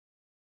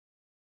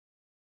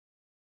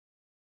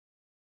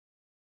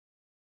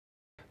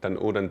Tämän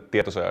uuden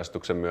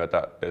tietosuoja-asetuksen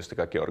myötä tietysti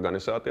kaikki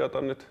organisaatiot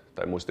on nyt,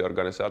 tai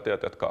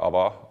muistiorganisaatiot, jotka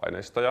avaa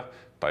aineistoja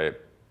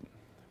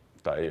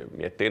tai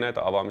miettii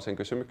näitä avaamisen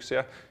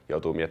kysymyksiä,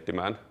 joutuu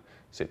miettimään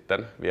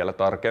sitten vielä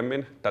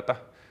tarkemmin tätä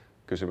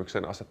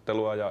kysymyksen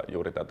asettelua ja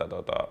juuri tätä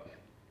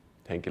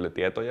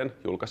henkilötietojen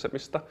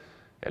julkaisemista,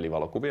 eli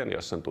valokuvien,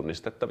 joissa on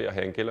tunnistettavia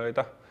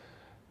henkilöitä.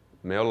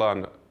 Me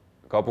ollaan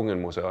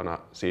Kaupunginmuseona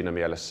siinä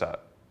mielessä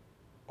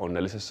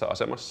onnellisessa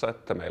asemassa,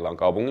 että meillä on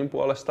kaupungin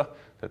puolesta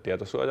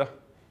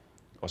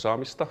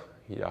tietosuoja-osaamista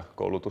ja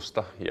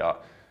koulutusta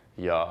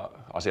ja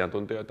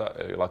asiantuntijoita,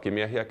 eli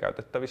lakimiehiä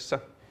käytettävissä.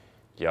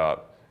 Ja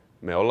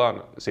me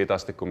ollaan siitä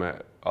asti, kun me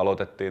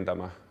aloitettiin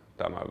tämä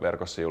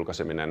verkossa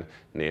julkaiseminen,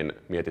 niin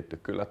mietitty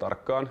kyllä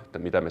tarkkaan, että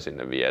mitä me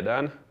sinne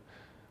viedään.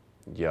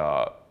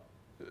 Ja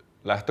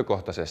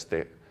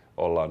lähtökohtaisesti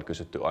ollaan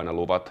kysytty aina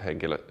luvat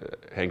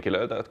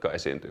henkilöiltä, jotka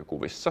esiintyy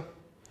kuvissa.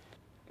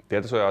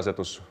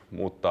 Tietosuoja-asetus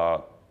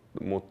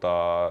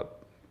muuttaa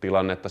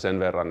tilannetta sen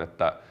verran,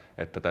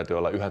 että täytyy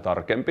olla yhä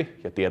tarkempi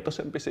ja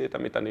tietoisempi siitä,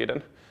 mitä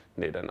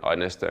niiden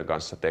aineistojen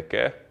kanssa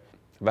tekee.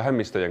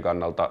 Vähemmistöjen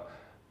kannalta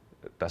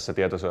tässä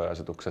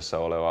tietosuoja-asetuksessa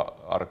oleva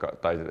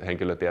tai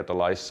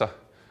henkilötietolaissa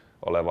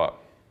oleva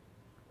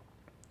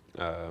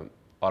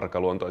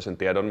arkaluontoisen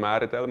tiedon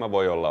määritelmä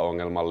voi olla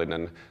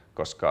ongelmallinen,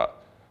 koska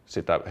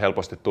sitä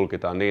helposti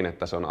tulkitaan niin,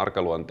 että se on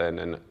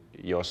arkaluonteinen,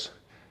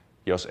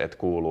 jos et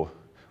kuulu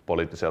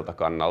poliittiselta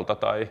kannalta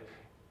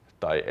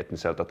tai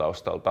etniseltä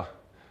taustalta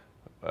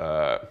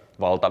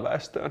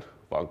valtaväestöön,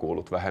 vaan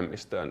kuulut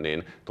vähemmistöön,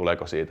 niin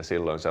tuleeko siitä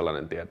silloin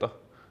sellainen tieto,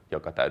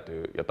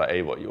 jota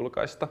ei voi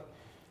julkaista.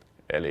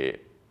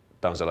 Eli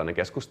tämä on sellainen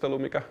keskustelu,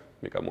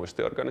 mikä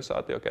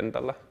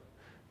muistiorganisaatiokentällä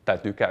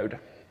täytyy käydä.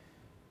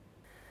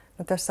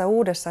 No, tässä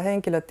uudessa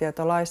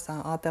henkilötietolaissa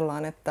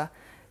ajatellaan, että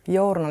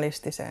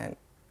journalistiseen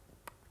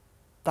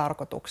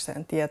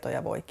tarkoitukseen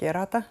tietoja voi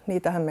kerätä.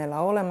 Niitähän meillä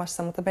on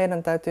olemassa, mutta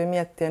meidän täytyy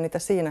miettiä niitä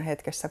siinä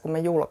hetkessä, kun me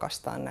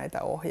julkaistaan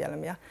näitä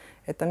ohjelmia,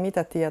 että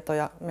mitä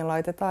tietoja me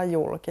laitetaan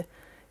julki.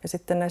 Ja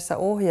sitten näissä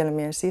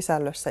ohjelmien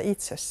sisällössä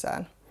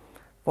itsessään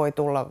voi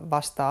tulla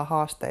vastaan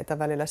haasteita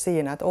välillä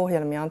siinä, että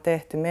ohjelmia on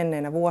tehty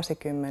menneinä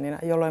vuosikymmeninä,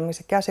 jolloin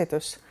se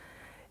käsitys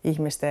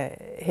ihmisten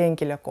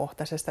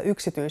henkilökohtaisesta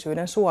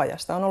yksityisyyden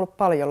suojasta on ollut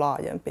paljon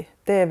laajempi.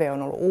 TV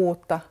on ollut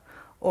uutta,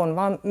 on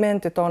vaan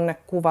menty tonne,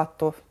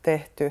 kuvattu,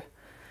 tehty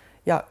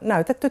ja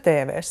näytetty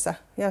TV:ssä.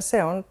 Ja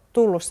se on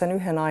tullut sen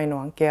yhden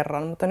ainoan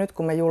kerran, mutta nyt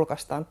kun me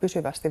julkaistaan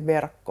pysyvästi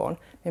verkkoon,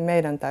 niin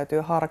meidän täytyy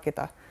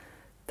harkita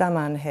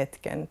tämän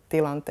hetken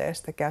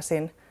tilanteesta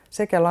käsin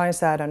sekä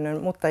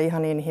lainsäädännön, mutta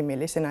ihan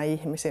inhimillisinä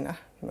ihmisinä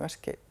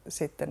myöskin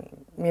sitten,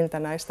 miltä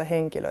näistä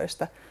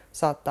henkilöistä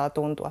saattaa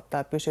tuntua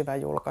tämä pysyvä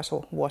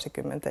julkaisu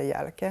vuosikymmenten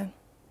jälkeen.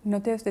 No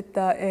tietysti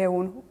tämä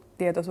EUn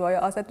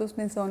tietosuoja-asetus,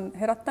 niin se on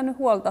herättänyt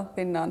huolta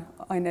pinnan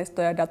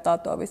aineistoja ja dataa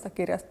tuovissa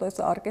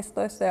kirjastoissa,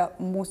 arkistoissa ja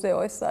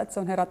museoissa. Että se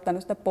on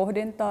herättänyt sitä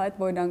pohdintaa, että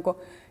voidaanko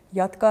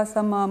jatkaa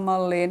samaan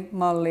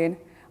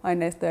malliin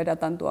aineistoja ja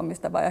datan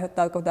tuomista vai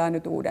aiheuttaako tämä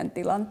nyt uuden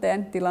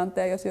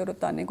tilanteen, jos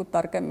joudutaan niin kuin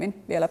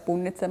tarkemmin vielä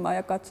punnitsemaan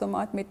ja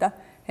katsomaan, että mitä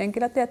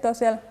henkilötietoa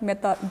siellä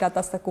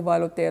metadatassa,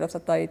 kuvailutiedossa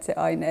tai itse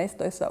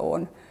aineistoissa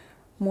on.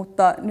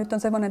 Mutta nyt on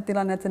sellainen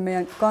tilanne, että se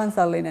meidän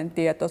kansallinen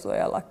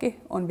tietosuojalaki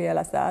on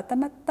vielä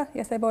säätämättä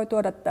ja se voi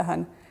tuoda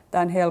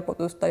tähän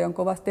helpotusta, ja on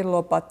kovasti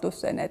lopattu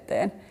sen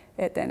eteen,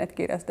 että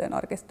kirjastojen,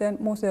 arkistojen,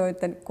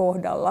 museoiden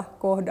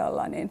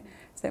kohdalla niin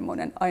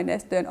semmoinen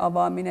aineistojen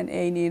avaaminen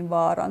ei niin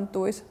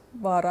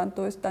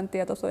vaarantuisi tämän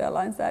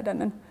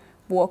tietosuojalainsäädännön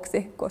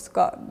vuoksi,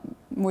 koska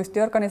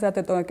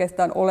muistiorganisaatiot on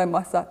oikeastaan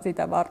olemassa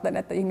sitä varten,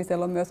 että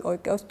ihmisellä on myös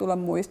oikeus tulla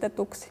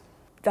muistetuksi.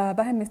 Tämä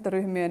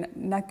vähemmistöryhmien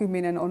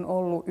näkyminen on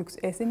ollut yksi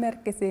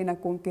esimerkki siinä,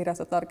 kun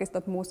kirjastot,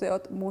 arkistot,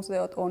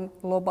 museot on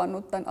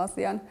lobannut tämän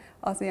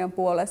asian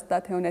puolesta,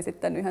 että he on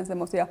esittänyt ihan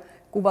semmoisia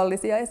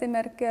kuvallisia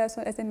esimerkkejä, jos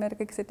on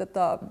esimerkiksi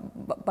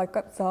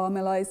vaikka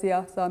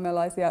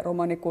saamelaisia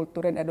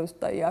romanikulttuurin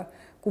edustajia,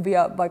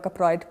 kuvia vaikka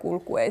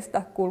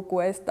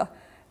Pride-kulkueista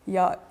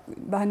ja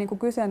vähän niin kuin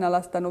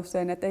kyseenalaistanut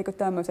sen, että eikö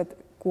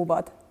tämmöiset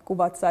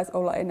kuvat saisi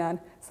olla enää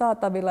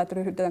saatavilla, että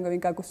ryhdytäänkö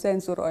ikään kuin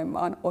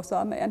sensuroimaan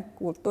osaa meidän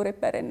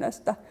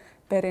kulttuuriperinnöstä.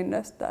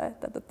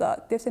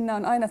 Tietysti nämä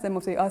on aina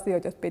sellaisia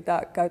asioita, jos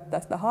pitää käyttää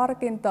sitä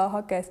harkintaa,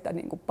 hakea sitä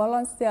niin kuin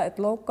balanssia,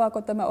 että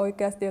loukkaako tämä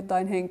oikeasti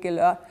jotain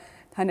henkilöä,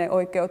 hänen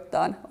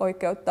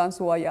oikeuttaan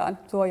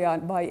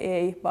suojaan vai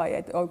ei, vai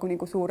että onko niin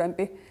kuin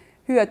suurempi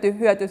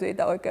hyöty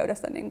siitä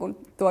oikeudesta niin kuin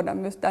tuoda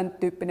myös tämän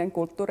tyyppinen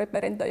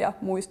kulttuuriperintö ja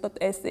muistot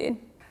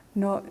esiin.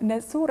 No,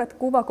 ne suuret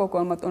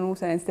kuvakokoelmat on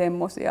usein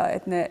semmoisia,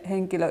 että ne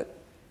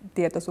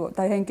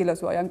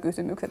henkilösuojan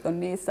kysymykset on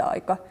niissä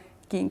aika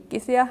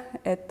kinkkisiä,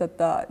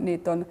 että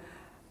niitä on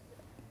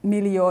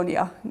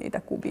miljoonia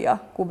niitä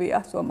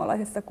kuvia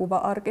suomalaisissa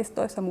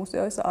kuva-arkistoissa,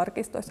 museoissa,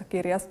 arkistoissa,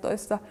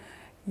 kirjastoissa,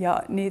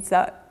 ja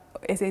niissä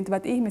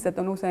esiintyvät ihmiset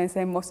on usein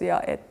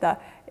semmoisia, että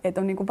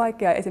on niin kuin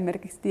vaikea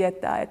esimerkiksi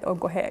tietää, että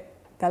onko he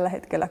tällä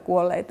hetkellä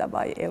kuolleita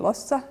vai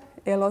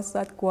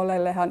elossa, että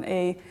kuolleillehan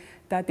ei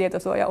tämä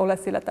tietosuoja ole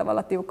sillä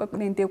tavalla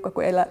niin tiukka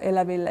kuin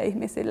eläville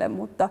ihmisille,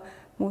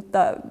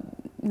 mutta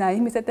nämä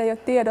ihmiset ei ole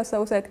tiedossa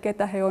usein,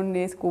 ketä he on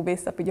niissä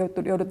kuvissa.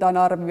 Joudutaan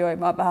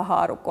arvioimaan, vähän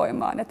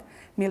haarukoimaan, että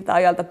miltä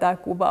ajalta tämä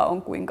kuva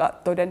on, kuinka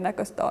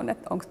todennäköistä on,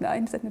 että onko nämä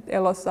ihmiset nyt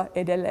elossa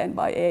edelleen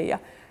vai ei. Ja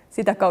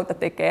sitä kautta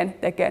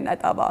tekee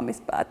näitä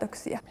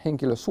avaamispäätöksiä.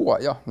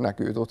 Henkilösuoja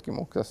näkyy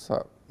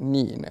tutkimuksessa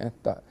niin,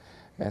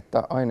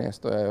 että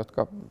aineistoja,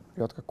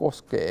 jotka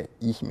koskee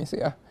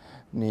ihmisiä,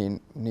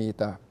 niin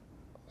niitä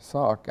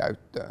saa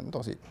käyttöön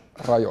tosi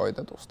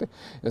rajoitetusti.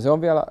 Ja se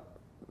on vielä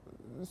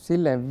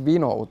silleen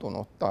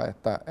vinoutunutta,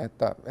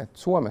 että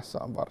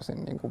Suomessa on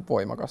varsin niin kuin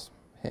voimakas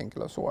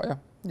henkilösuoja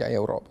ja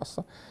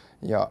Euroopassa.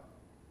 Ja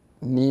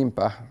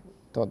niinpä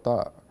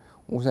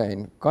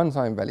usein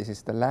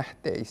kansainvälisistä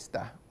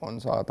lähteistä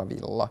on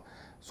saatavilla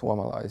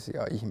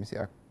suomalaisia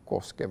ihmisiä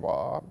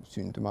koskevaa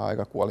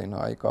syntymäaika,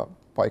 kuolinaika,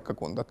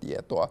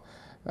 paikkakuntatietoa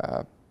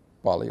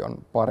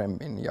paljon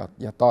paremmin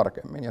ja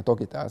tarkemmin. Ja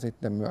toki tämä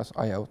sitten myös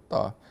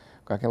aiheuttaa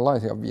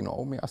kaikenlaisia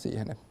vinoumia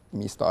siihen, että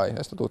mistä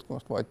aiheesta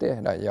tutkimusta voi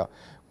tehdä ja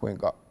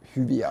kuinka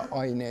hyviä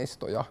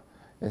aineistoja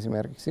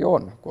esimerkiksi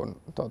on,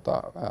 kun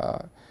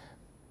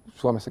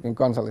Suomessakin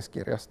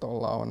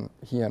Kansalliskirjastolla on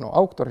hieno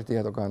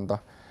auktoritietokanta,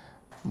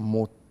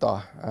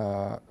 mutta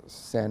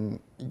sen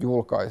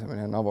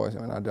julkaiseminen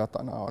avoimena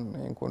datana on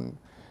niin kuin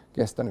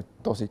kestänyt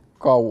tosi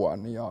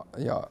kauan ja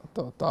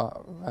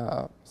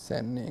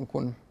sen niin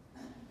kuin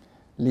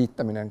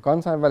liittäminen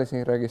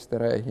kansainvälisiin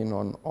rekistereihin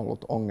on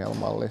ollut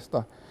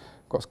ongelmallista,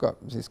 koska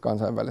siis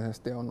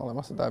kansainvälisesti on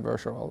olemassa tämä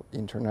Virtual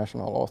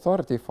International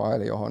Authority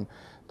File, johon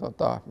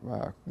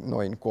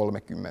noin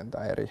 30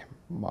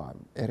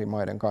 eri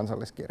maiden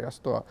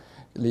kansalliskirjastoa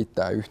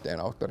liittää yhteen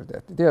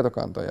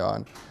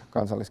auktoriteettitietokantojaan.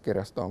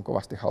 Kansalliskirjasto on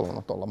kovasti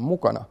halunnut olla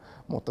mukana,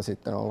 mutta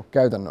sitten on ollut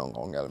käytännön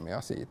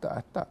ongelmia siitä,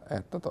 että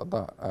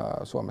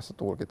Suomessa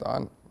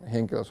tulkitaan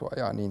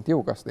henkilösuojaa niin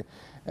tiukasti,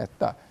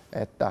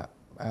 että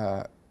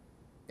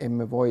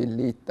emme voi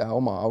liittää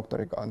omaa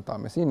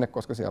auktorikantaamme sinne,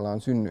 koska siellä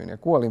on synnyin- ja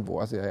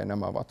kuolinvuosia ja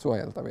nämä ovat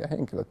suojeltavia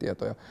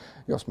henkilötietoja.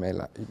 Jos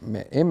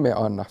me emme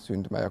anna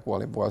syntymä- ja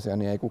kuolinvuosia,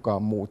 niin ei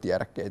kukaan muu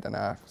tiedä, keitä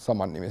nämä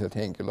samannimiset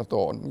henkilöt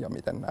on ja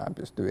miten nämä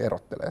pystyy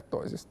erottelemaan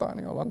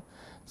toisistaan, jolloin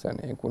se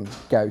niin kuin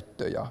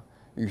käyttö ja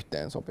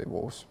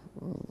yhteensopivuus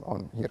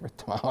on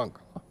hirvittävän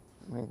hankalaa.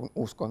 Niin kuin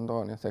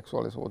uskontoon ja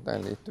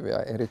seksuaalisuuteen liittyviä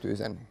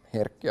erityisen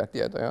herkkiä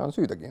tietoja on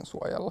syytäkin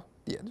suojella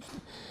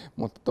tietysti,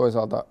 mutta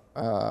toisaalta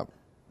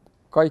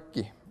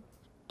kaikki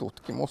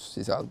tutkimus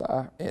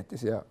sisältää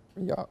eettisiä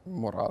ja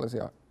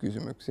moraalisia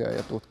kysymyksiä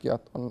ja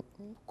tutkijat on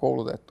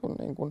koulutettu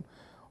niin kuin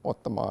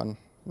ottamaan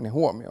ne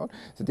huomioon.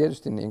 Se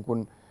tietysti niin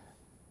kuin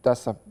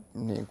tässä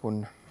niin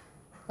kuin,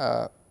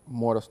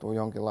 muodostuu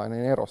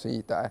jonkinlainen ero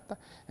siitä,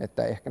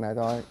 että ehkä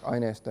näitä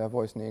aineistoja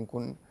voisi niin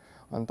kuin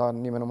antaa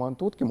nimenomaan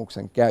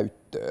tutkimuksen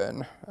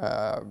käyttöön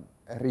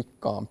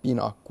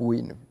rikkaampina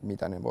kuin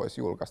mitä ne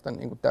voisi julkaista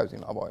niin kuin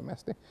täysin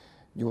avoimesti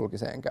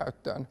julkiseen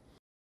käyttöön.